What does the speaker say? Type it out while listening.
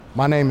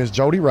My name is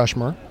Jody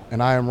Rushmer,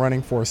 and I am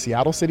running for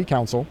Seattle City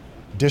Council,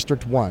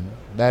 District 1.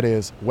 That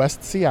is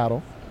West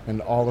Seattle and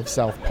all of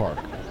South Park.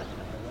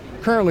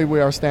 Currently,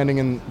 we are standing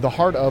in the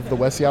heart of the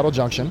West Seattle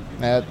Junction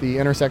at the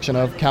intersection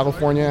of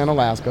California and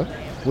Alaska.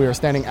 We are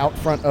standing out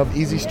front of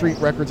Easy Street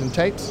Records and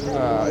Tapes.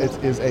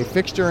 It is a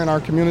fixture in our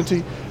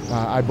community.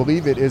 I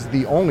believe it is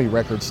the only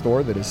record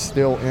store that is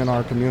still in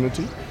our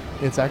community.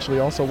 It's actually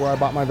also where I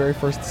bought my very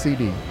first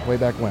CD way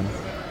back when.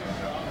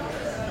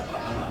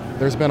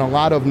 There's been a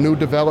lot of new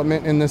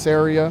development in this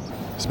area.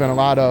 There's been a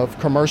lot of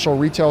commercial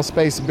retail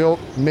space built,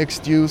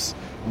 mixed use,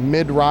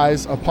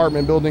 mid-rise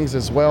apartment buildings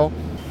as well.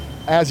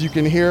 As you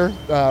can hear,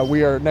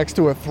 we are next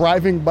to a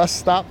thriving bus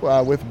stop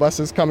with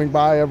buses coming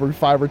by every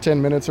 5 or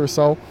 10 minutes or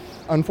so.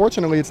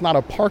 Unfortunately, it's not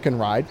a park and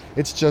ride.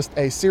 It's just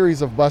a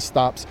series of bus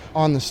stops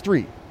on the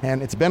street.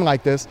 And it's been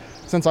like this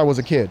since I was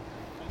a kid.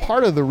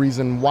 Part of the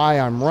reason why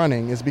I'm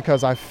running is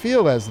because I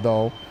feel as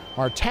though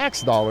our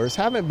tax dollars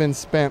haven't been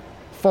spent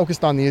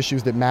focused on the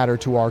issues that matter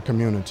to our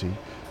community.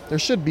 There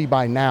should be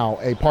by now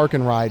a park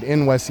and ride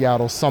in West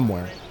Seattle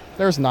somewhere.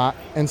 There's not.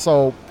 And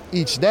so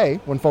each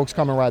day when folks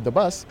come and ride the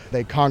bus,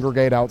 they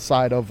congregate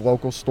outside of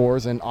local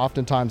stores, and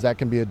oftentimes that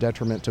can be a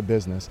detriment to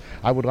business.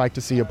 I would like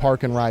to see a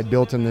park and ride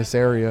built in this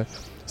area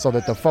so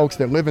that the folks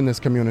that live in this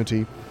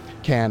community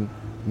can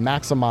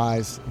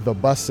maximize the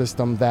bus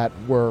system that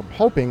we're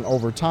hoping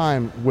over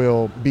time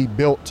will be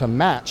built to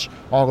match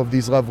all of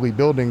these lovely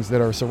buildings that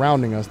are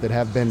surrounding us that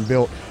have been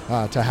built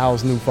to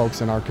house new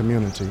folks in our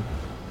community.